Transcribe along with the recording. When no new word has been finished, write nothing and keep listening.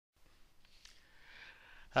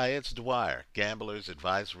Hi, it's Dwyer,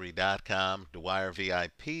 gamblersadvisory.com,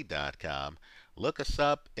 dwyervip.com. Look us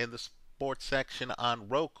up in the sports section on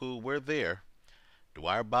Roku. We're there.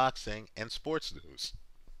 Dwyer Boxing and Sports News.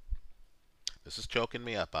 This is choking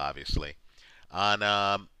me up, obviously. On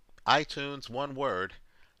iTunes, one word,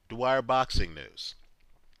 Dwyer Boxing News.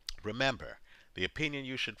 Remember, the opinion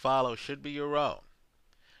you should follow should be your own.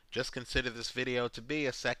 Just consider this video to be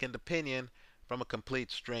a second opinion from a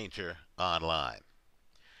complete stranger online.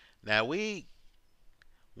 Now, we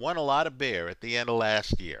won a lot of beer at the end of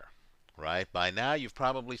last year, right? By now, you've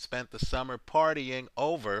probably spent the summer partying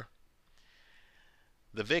over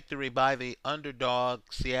the victory by the underdog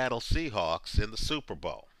Seattle Seahawks in the Super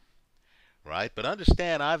Bowl, right? But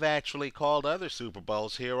understand, I've actually called other Super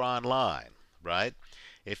Bowls here online, right?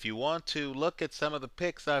 If you want to look at some of the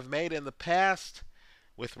picks I've made in the past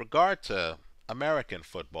with regard to American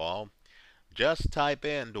football, just type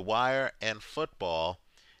in Dwyer and football,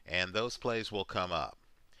 and those plays will come up.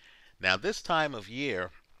 Now, this time of year,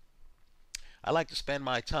 I like to spend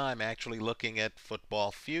my time actually looking at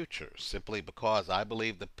football futures, simply because I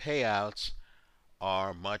believe the payouts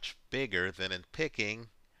are much bigger than in picking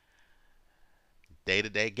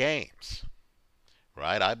day-to-day games,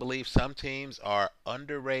 right? I believe some teams are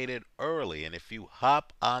underrated early, and if you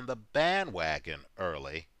hop on the bandwagon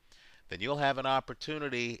early, then you'll have an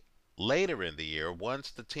opportunity later in the year, once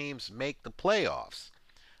the teams make the playoffs,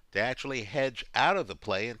 to actually hedge out of the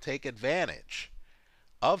play and take advantage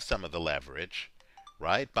of some of the leverage,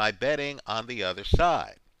 right, by betting on the other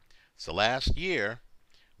side. So last year,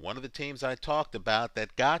 one of the teams I talked about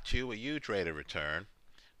that got you a huge rate of return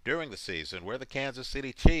during the season were the Kansas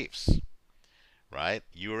City Chiefs, right?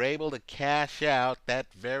 You were able to cash out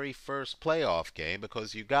that very first playoff game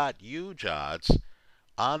because you got huge odds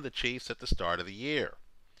on the Chiefs at the start of the year,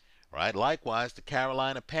 right? Likewise, the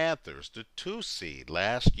Carolina Panthers, the 2 seed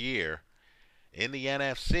last year in the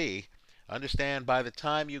NFC. Understand, by the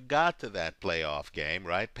time you got to that playoff game,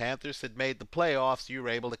 right, Panthers had made the playoffs, you were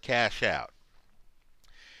able to cash out.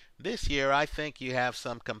 This year, I think you have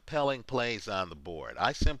some compelling plays on the board.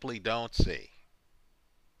 I simply don't see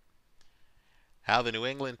how the New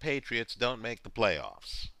England Patriots don't make the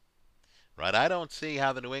playoffs, right? I don't see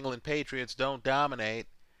how the New England Patriots don't dominate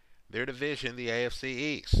their division, the AFC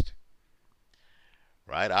East,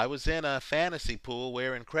 right? I was in a fantasy pool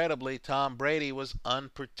where, incredibly, Tom Brady was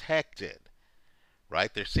unprotected,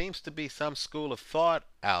 right? There seems to be some school of thought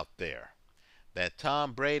out there that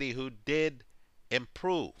Tom Brady, who did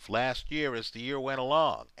improve last year as the year went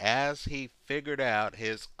along, as he figured out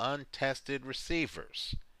his untested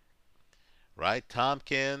receivers, right?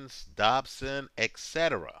 Tompkins, Dobson,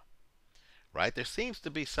 etc., right? There seems to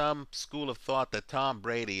be some school of thought that Tom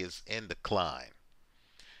Brady is in decline,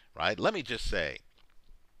 right? Let me just say,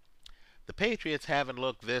 the Patriots haven't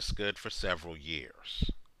looked this good for several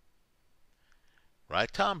years, right?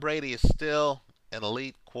 Tom Brady is still an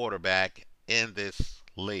elite quarterback in this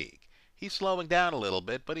league. He's slowing down a little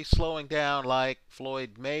bit, but he's slowing down like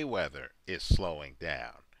Floyd Mayweather is slowing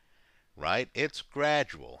down, right? It's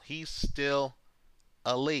gradual. He's still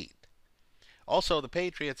elite. Also, the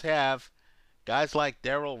Patriots have guys like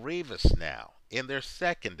Darrelle Revis now in their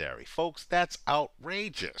secondary. Folks, that's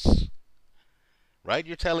outrageous, right?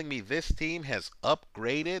 You're telling me this team has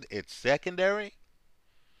upgraded its secondary?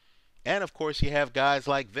 And, of course, you have guys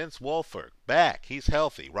like Vince Wilfork back. He's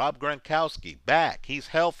healthy. Rob Gronkowski back. He's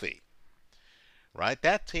healthy, right?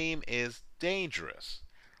 That team is dangerous.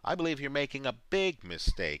 I believe you're making a big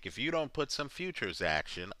mistake if you don't put some futures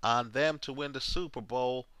action on them to win the Super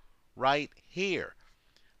Bowl right here.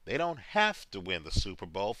 They don't have to win the Super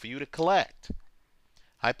Bowl for you to collect.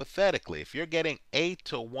 Hypothetically, if you're getting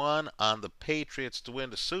 8-1 on the Patriots to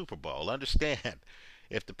win the Super Bowl, understand,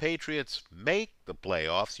 if the Patriots make the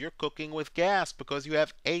playoffs, you're cooking with gas because you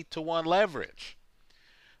have 8-1 leverage.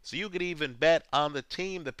 So you could even bet on the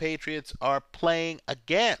team the Patriots are playing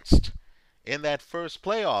against in that first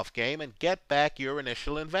playoff game and get back your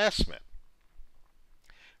initial investment,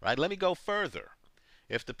 right? Let me go further.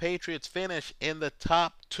 If the Patriots finish in the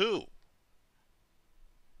top 2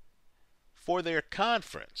 for their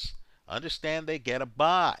conference, understand they get a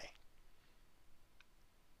bye,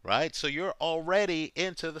 right? So you're already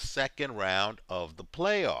into the second round of the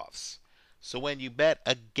playoffs. So when you bet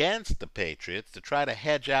against the Patriots to try to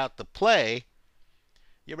hedge out the play,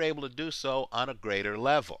 you're able to do so on a greater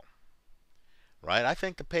level, right? I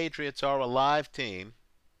think the Patriots are a live team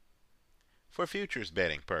for futures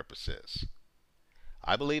betting purposes.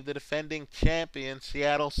 I believe the defending champion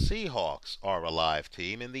Seattle Seahawks are a live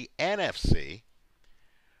team in the NFC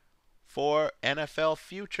for NFL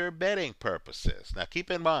future betting purposes. Now keep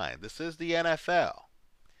in mind, this is the NFL.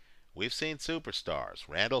 We've seen superstars,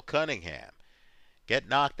 Randall Cunningham, get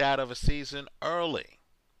knocked out of a season early.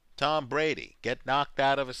 Tom Brady get knocked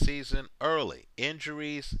out of a season early.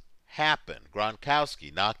 Injuries happen.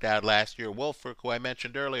 Gronkowski knocked out last year. Wolford, who I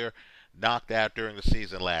mentioned earlier, knocked out during the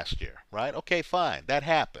season last year. Right? Okay, fine. That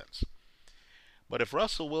happens. But if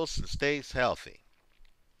Russell Wilson stays healthy,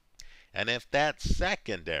 and if that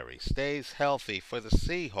secondary stays healthy for the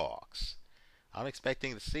Seahawks, I'm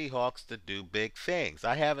expecting the Seahawks to do big things.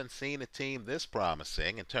 I haven't seen a team this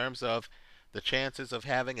promising in terms of the chances of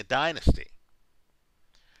having a dynasty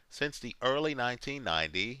since the early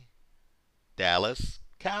 1990 Dallas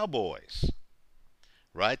Cowboys.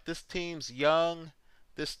 Right? This team's young.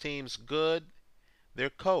 This team's good. Their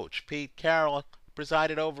coach, Pete Carroll,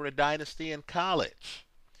 presided over a dynasty in college.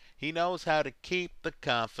 He knows how to keep the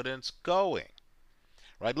confidence going.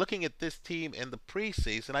 Right? Looking at this team in the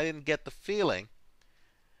preseason, I didn't get the feeling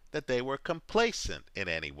that they were complacent in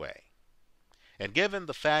any way. And given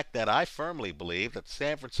the fact that I firmly believe that the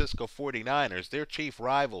San Francisco 49ers, their chief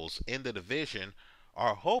rivals in the division,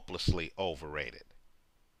 are hopelessly overrated.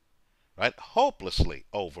 Right? Hopelessly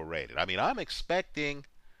overrated. I mean, I'm expecting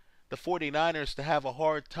the 49ers to have a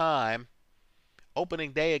hard time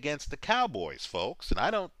opening day against the Cowboys, folks. And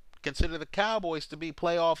I don't consider the Cowboys to be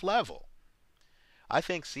playoff level. I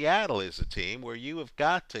think Seattle is a team where you have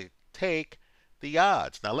got to take the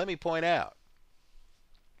odds. Now, let me point out,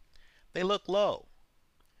 they look low.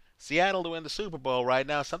 Seattle to win the Super Bowl right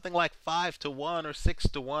now, something like 5-1 or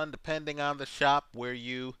 6-1, depending on the shop where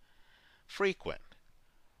you frequent.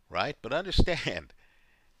 Right? But understand,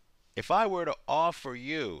 if I were to offer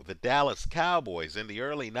you the Dallas Cowboys in the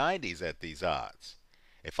early 90s at these odds,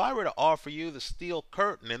 if I were to offer you the Steel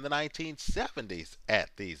Curtain in the 1970s at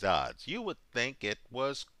these odds, you would think it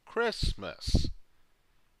was Christmas.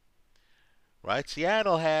 Right?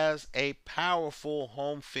 Seattle has a powerful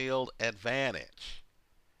home field advantage.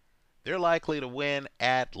 They're likely to win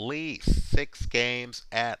at least 6 games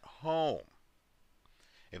at home.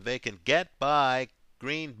 If they can get by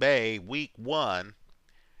Green Bay week 1,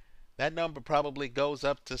 that number probably goes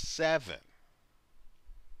up to 7.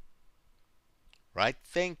 Right?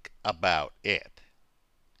 Think about it.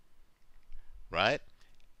 Right?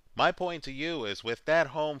 My point to you is, with that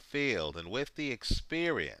home field and with the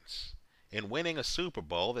experience in winning a Super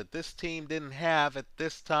Bowl that this team didn't have at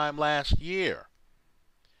this time last year,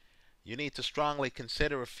 you need to strongly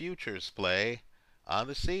consider a futures play on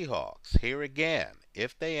the Seahawks. Here again,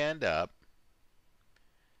 if they end up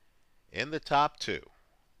in the top 2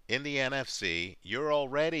 in the NFC, you're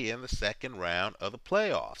already in the second round of the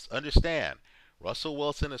playoffs. Understand, Russell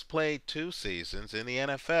Wilson has played 2 seasons in the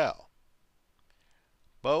NFL.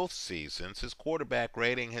 Both seasons, his quarterback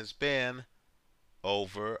rating has been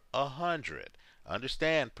over 100.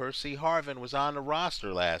 Understand, Percy Harvin was on the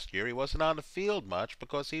roster last year. He wasn't on the field much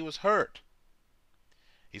because he was hurt.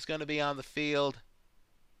 He's going to be on the field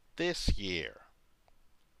this year.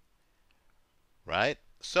 Right?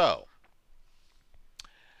 So,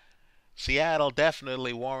 Seattle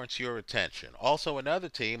definitely warrants your attention. Also, another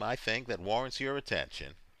team I think that warrants your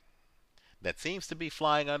attention that seems to be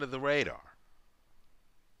flying under the radar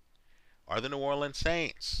are the New Orleans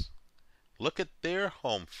Saints. Look at their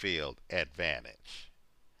home field advantage.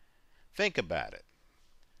 Think about it.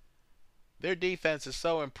 Their defense is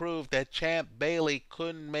so improved that Champ Bailey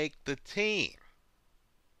couldn't make the team.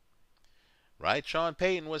 Right? Sean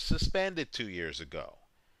Payton was suspended 2 years ago.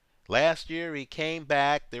 Last year he came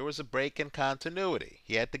back. There was a break in continuity.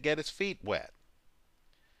 He had to get his feet wet.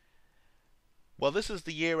 Well, this is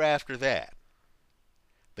the year after that.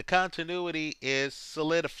 The continuity is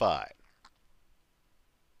solidified.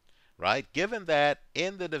 Right? Given that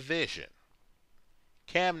in the division,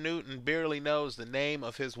 Cam Newton barely knows the name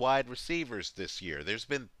of his wide receivers this year. There's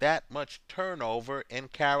been that much turnover in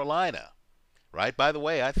Carolina. Right? By the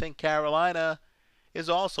way, I think Carolina is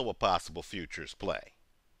also a possible futures play.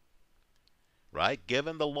 Right?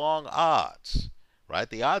 Given the long odds. Right?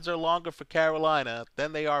 The odds are longer for Carolina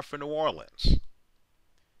than they are for New Orleans.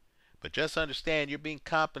 But just understand, you're being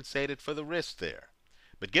compensated for the risk there.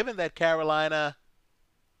 But given that Carolina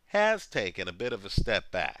has taken a bit of a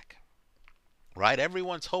step back, right?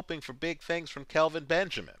 Everyone's hoping for big things from Kelvin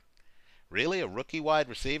Benjamin. Really? A rookie wide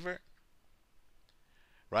receiver?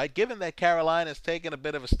 Right? Given that Carolina's taken a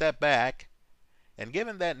bit of a step back, and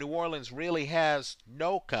given that New Orleans really has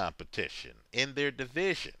no competition in their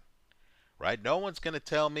division, right? No one's going to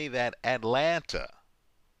tell me that Atlanta,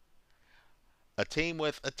 a team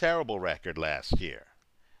with a terrible record last year,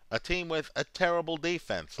 a team with a terrible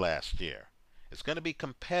defense last year, is going to be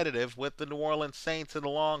competitive with the New Orleans Saints in the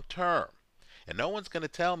long term. And no one's going to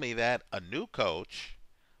tell me that a new coach,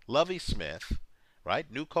 Lovie Smith,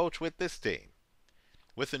 right, new coach with this team,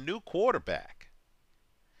 with a new quarterback,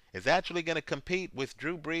 is actually going to compete with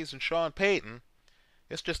Drew Brees and Sean Payton,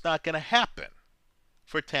 it's just not going to happen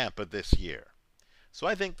for Tampa this year. So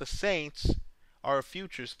I think the Saints are a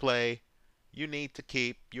futures play you need to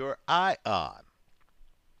keep your eye on.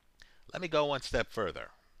 Let me go one step further.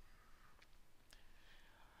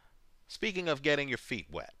 Speaking of getting your feet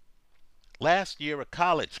wet, last year a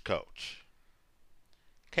college coach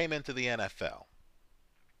came into the NFL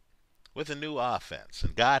with a new offense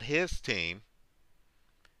and got his team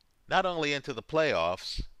not only into the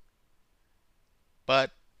playoffs,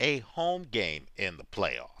 but a home game in the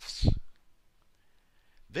playoffs.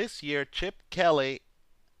 This year, Chip Kelly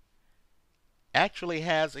actually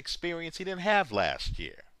has experience he didn't have last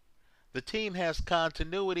year. The team has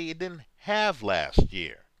continuity it didn't have last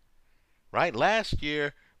year. Right? Last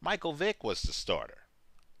year, Michael Vick was the starter.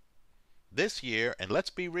 This year, and let's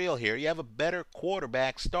be real here, you have a better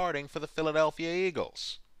quarterback starting for the Philadelphia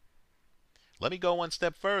Eagles. Let me go one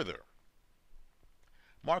step further.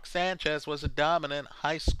 Mark Sanchez was a dominant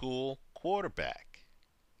high school quarterback.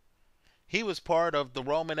 He was part of the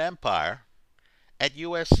Roman Empire at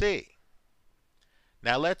USC.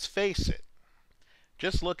 Now let's face it.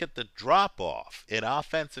 Just look at the drop-off in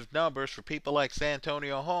offensive numbers for people like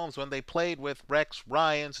Santonio Holmes when they played with Rex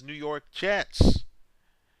Ryan's New York Jets.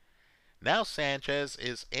 Now Sanchez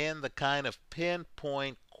is in the kind of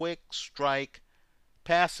pinpoint, quick strike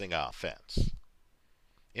passing offense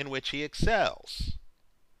in which he excels.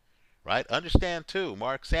 Right? Understand, too,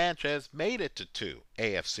 Mark Sanchez made it to 2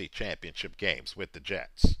 AFC championship games with the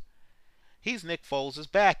Jets. He's Nick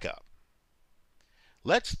Foles' backup.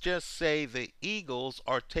 Let's just say the Eagles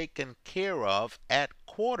are taken care of at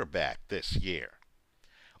quarterback this year.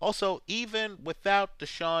 Also, even without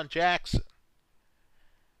Deshaun Jackson,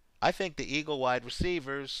 I think the Eagle wide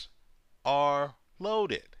receivers are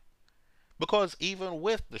loaded. Because even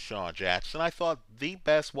with Deshaun Jackson, I thought the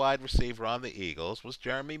best wide receiver on the Eagles was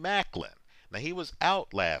Jeremy Maclin. Now, he was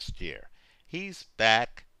out last year. He's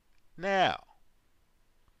back now.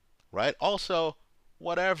 Right? Also,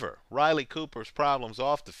 whatever Riley Cooper's problems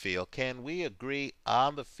off the field, can we agree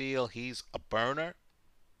on the field he's a burner?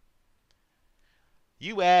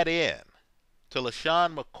 You add in to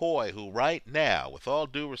LaShawn McCoy, who right now, with all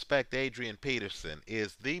due respect to Adrian Peterson,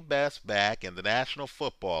 is the best back in the National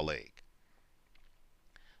Football League.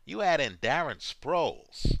 You add in Darren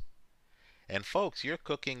Sproles. And folks, you're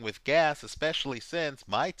cooking with gas, especially since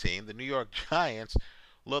my team, the New York Giants,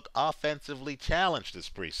 look offensively challenged this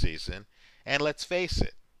preseason. And let's face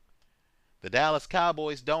it, the Dallas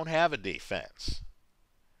Cowboys don't have a defense.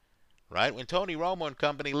 Right? When Tony Romo and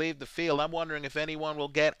company leave the field, I'm wondering if anyone will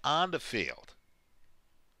get on the field.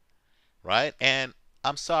 Right? And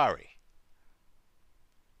I'm sorry.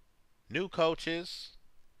 New coaches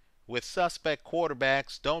with suspect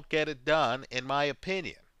quarterbacks don't get it done, in my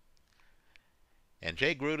opinion. And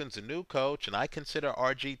Jay Gruden's a new coach, and I consider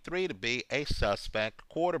RG3 to be a suspect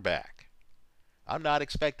quarterback. I'm not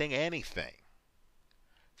expecting anything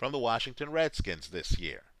from the Washington Redskins this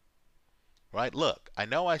year. Right? Look, I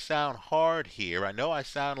know I sound hard here. I know I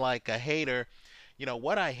sound like a hater. You know,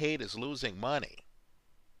 what I hate is losing money.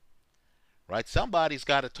 Right? Somebody's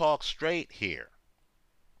got to talk straight here.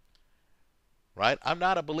 Right? I'm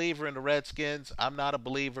not a believer in the Redskins. I'm not a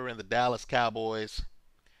believer in the Dallas Cowboys.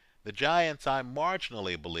 The Giants, I'm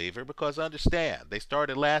marginally a believer because understand, they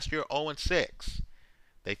started last year 0-6.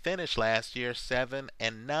 They finished last year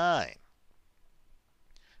 7-9.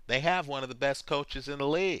 They have one of the best coaches in the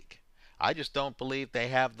league. I just don't believe they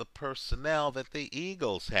have the personnel that the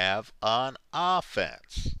Eagles have on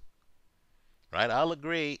offense. Right? I'll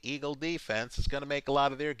agree, Eagle defense is going to make a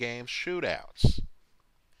lot of their games shootouts.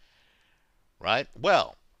 Right?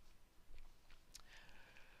 Well,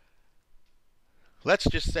 let's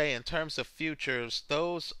just say in terms of futures,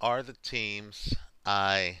 those are the teams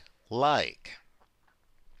I like.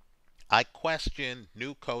 I question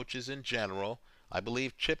new coaches in general. I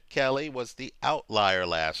believe Chip Kelly was the outlier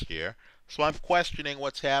last year, so I'm questioning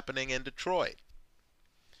what's happening in Detroit.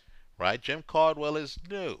 Right? Jim Caldwell is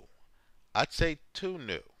new. I'd say too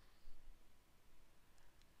new.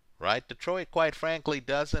 Right? Detroit, quite frankly,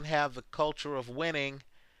 doesn't have the culture of winning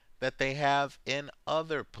that they have in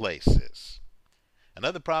other places.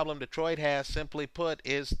 Another problem Detroit has, simply put,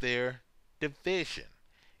 is their division.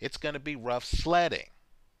 It's going to be rough sledding.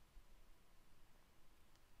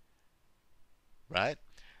 Right?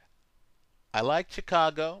 I like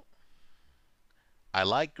Chicago. I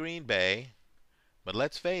like Green Bay. But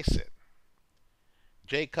let's face it.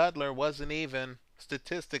 Jay Cutler wasn't even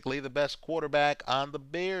statistically the best quarterback on the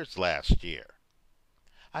Bears last year.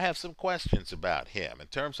 I have some questions about him in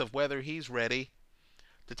terms of whether he's ready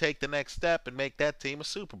to take the next step and make that team a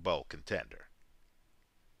Super Bowl contender.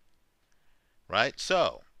 Right?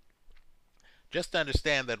 So, just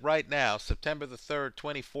understand that right now, September the 3rd,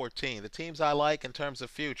 2014, the teams I like in terms of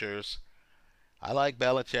futures, I like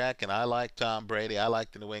Belichick and I like Tom Brady. I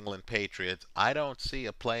like the New England Patriots. I don't see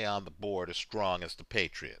a play on the board as strong as the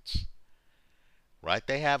Patriots. Right?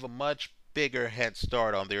 They have a much bigger head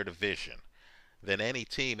start on their division than any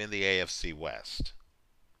team in the AFC West.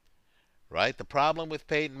 Right? The problem with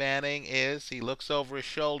Peyton Manning is he looks over his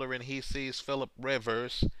shoulder and he sees Phillip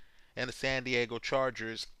Rivers and the San Diego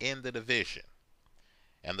Chargers in the division.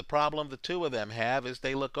 And the problem the two of them have is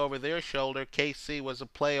they look over their shoulder. KC was a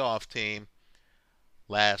playoff team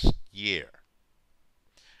last year.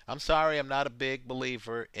 I'm sorry, I'm not a big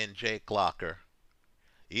believer in Jake Locker.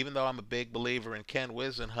 Even though I'm a big believer in Ken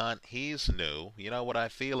Wisenhunt, he's new. You know what I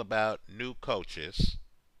feel about new coaches,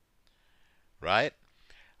 right?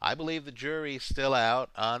 I believe the jury's still out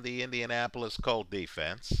on the Indianapolis Colt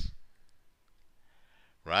defense,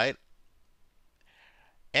 right?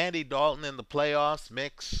 Andy Dalton in the playoffs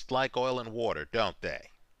mix like oil and water, don't they?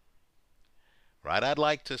 Right? I'd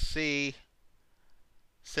like to see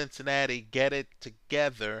Cincinnati get it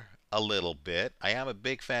together a little bit. I am a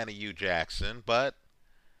big fan of Hugh Jackson, but,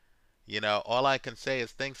 all I can say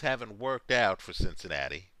is things haven't worked out for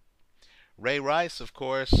Cincinnati. Ray Rice, of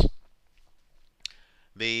course,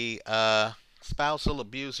 the spousal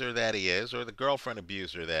abuser that he is, or the girlfriend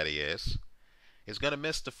abuser that he is going to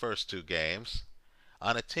miss the first two games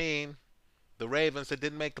on a team, the Ravens, that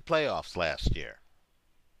didn't make the playoffs last year.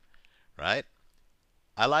 Right?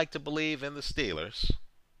 I like to believe in the Steelers.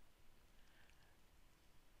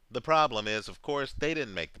 The problem is, of course, they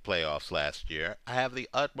didn't make the playoffs last year. I have the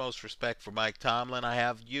utmost respect for Mike Tomlin. I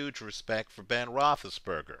have huge respect for Ben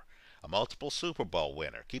Roethlisberger, a multiple Super Bowl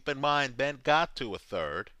winner. Keep in mind, Ben got to a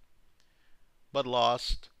third, but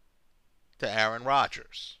lost to Aaron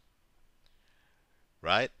Rodgers.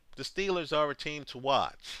 Right? The Steelers are a team to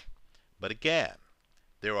watch. But again,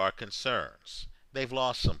 there are concerns. They've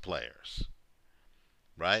lost some players.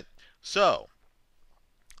 Right? So,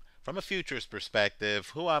 from a futures perspective,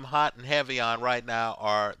 who I'm hot and heavy on right now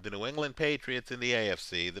are the New England Patriots in the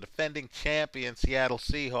AFC, the defending champion Seattle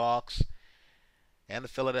Seahawks, and the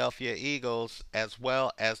Philadelphia Eagles, as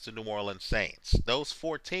well as the New Orleans Saints. Those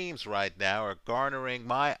four teams right now are garnering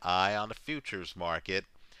my eye on the futures market,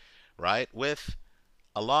 right, with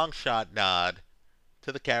a long shot nod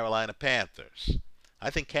to the Carolina Panthers.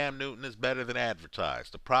 I think Cam Newton is better than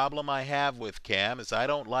advertised. The problem I have with Cam is I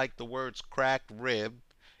don't like the words cracked rib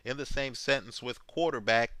in the same sentence with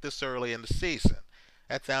quarterback this early in the season.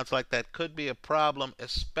 That sounds like that could be a problem,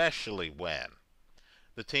 especially when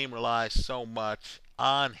the team relies so much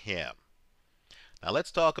on him. Now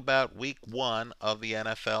let's talk about week 1 of the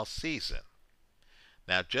NFL season.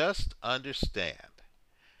 Now just understand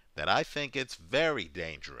that I think it's very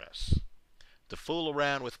dangerous to fool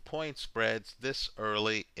around with point spreads this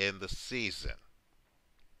early in the season.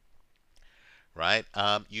 Right?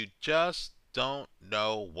 You just don't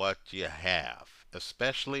know what you have,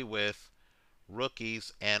 especially with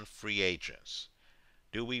rookies and free agents.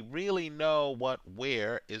 Do we really know what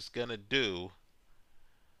Ware is going to do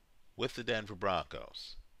with the Denver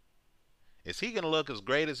Broncos? Is he going to look as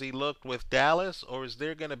great as he looked with Dallas, or is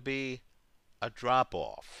there going to be a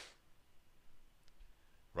drop-off?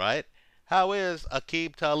 Right? How is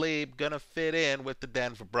Aqib Talib going to fit in with the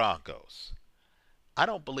Denver Broncos? I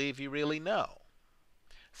don't believe you really know.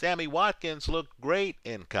 Sammy Watkins looked great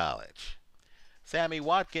in college. Sammy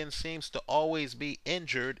Watkins seems to always be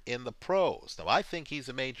injured in the pros. Now, I think he's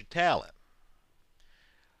a major talent.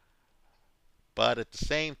 But at the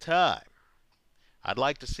same time, I'd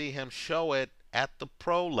like to see him show it at the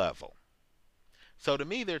pro level. So to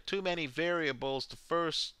me, there are too many variables the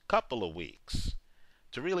first couple of weeks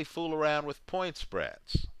to really fool around with point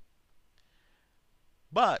spreads.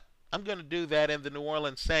 But I'm going to do that in the New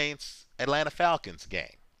Orleans Saints Atlanta Falcons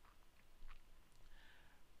game.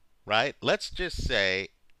 Right? Let's just say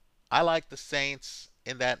I like the Saints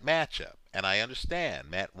in that matchup. And I understand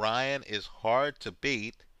Matt Ryan is hard to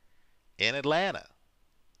beat in Atlanta.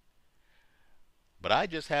 But I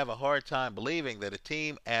just have a hard time believing that a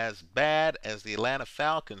team as bad as the Atlanta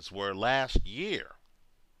Falcons were last year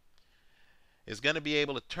is going to be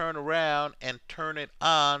able to turn around and turn it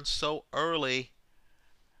on so early,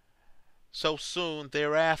 so soon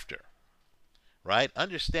thereafter. Right?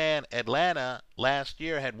 Understand, Atlanta last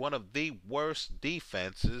year had one of the worst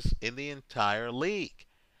defenses in the entire league.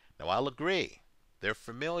 Now, I'll agree. They're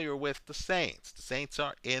familiar with the Saints. The Saints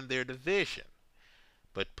are in their division.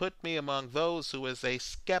 but put me among those who is a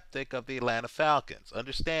skeptic of the Atlanta Falcons.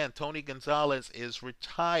 Understand, Tony Gonzalez is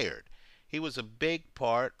retired. He was a big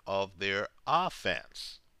part of their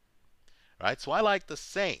offense. Right? So I like the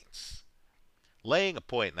Saints laying a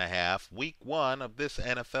point and a half week 1 of this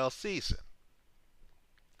NFL season.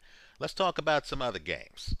 Let's talk about some other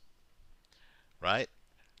games. Right?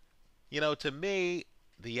 You know, to me,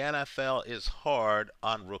 the NFL is hard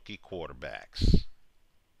on rookie quarterbacks.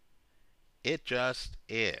 It just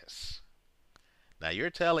is. Now, you're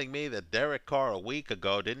telling me that Derek Carr a week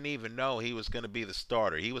ago didn't even know he was going to be the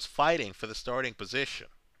starter. He was fighting for the starting position.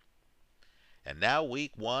 And now,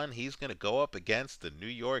 week 1, he's going to go up against the New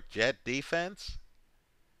York Jet defense?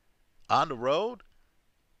 On the road?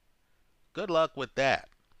 Good luck with that.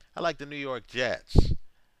 I like the New York Jets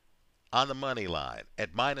on the money line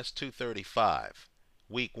at minus 235,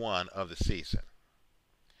 week 1 of the season.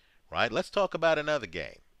 Right? Let's talk about another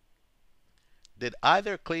game. Did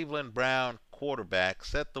either Cleveland Brown quarterback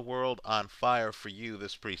set the world on fire for you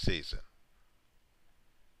this preseason?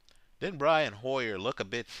 Didn't Brian Hoyer look a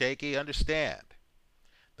bit shaky? Understand,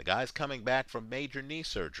 the guy's coming back from major knee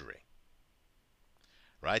surgery.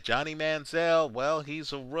 Right? Johnny Manziel, well,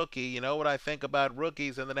 he's a rookie. You know what I think about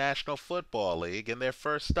rookies in the National Football League in their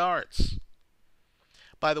first starts.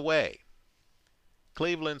 By the way,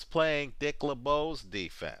 Cleveland's playing Dick LeBeau's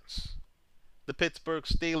defense, the Pittsburgh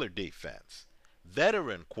Steelers defense.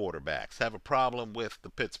 Veteran quarterbacks have a problem with the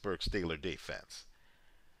Pittsburgh Steelers defense.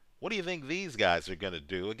 What do you think these guys are going to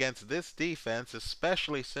do against this defense,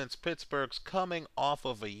 especially since Pittsburgh's coming off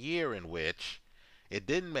of a year in which it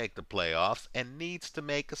didn't make the playoffs and needs to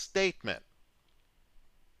make a statement?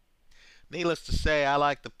 Needless to say, I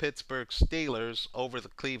like the Pittsburgh Steelers over the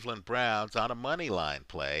Cleveland Browns on a money line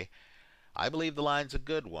play. I believe the line's a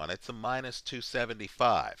good one. It's a minus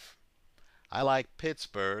 275. I like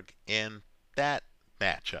Pittsburgh in that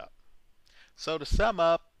matchup. So to sum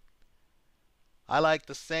up, I like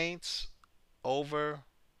the Saints over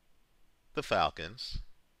the Falcons,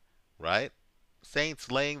 right?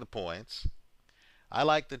 Saints laying the points. I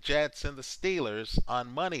like the Jets and the Steelers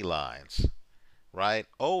on money lines, right,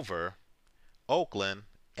 over Oakland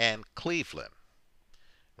and Cleveland,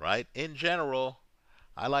 right? In general,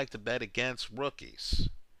 I like to bet against rookies,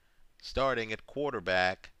 starting at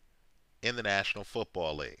quarterback in the National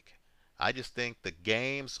Football League. I just think the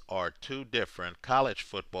games are too different, college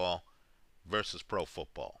football versus pro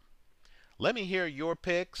football. Let me hear your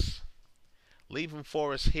picks. Leave them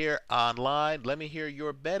for us here online. Let me hear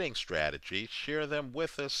your betting strategies. Share them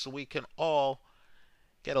with us so we can all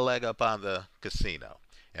get a leg up on the casino.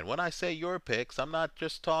 And when I say your picks, I'm not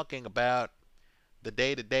just talking about the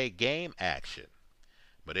day-to-day game action.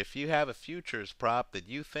 But if you have a futures prop that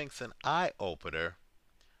you think's an eye-opener,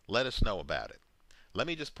 let us know about it. Let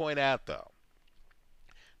me just point out, though,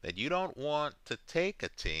 that you don't want to take a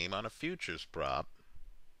team on a futures prop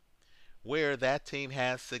where that team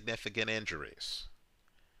has significant injuries.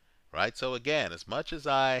 Right? So again, as much as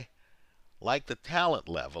I like the talent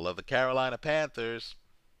level of the Carolina Panthers,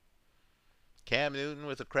 Cam Newton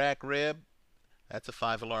with a cracked rib, that's a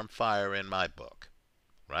 5-alarm fire in my book.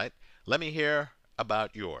 Right? Let me hear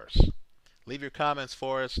about yours. Leave your comments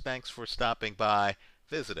for us. Thanks for stopping by.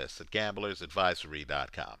 Visit us at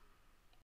gamblersadvisory.com.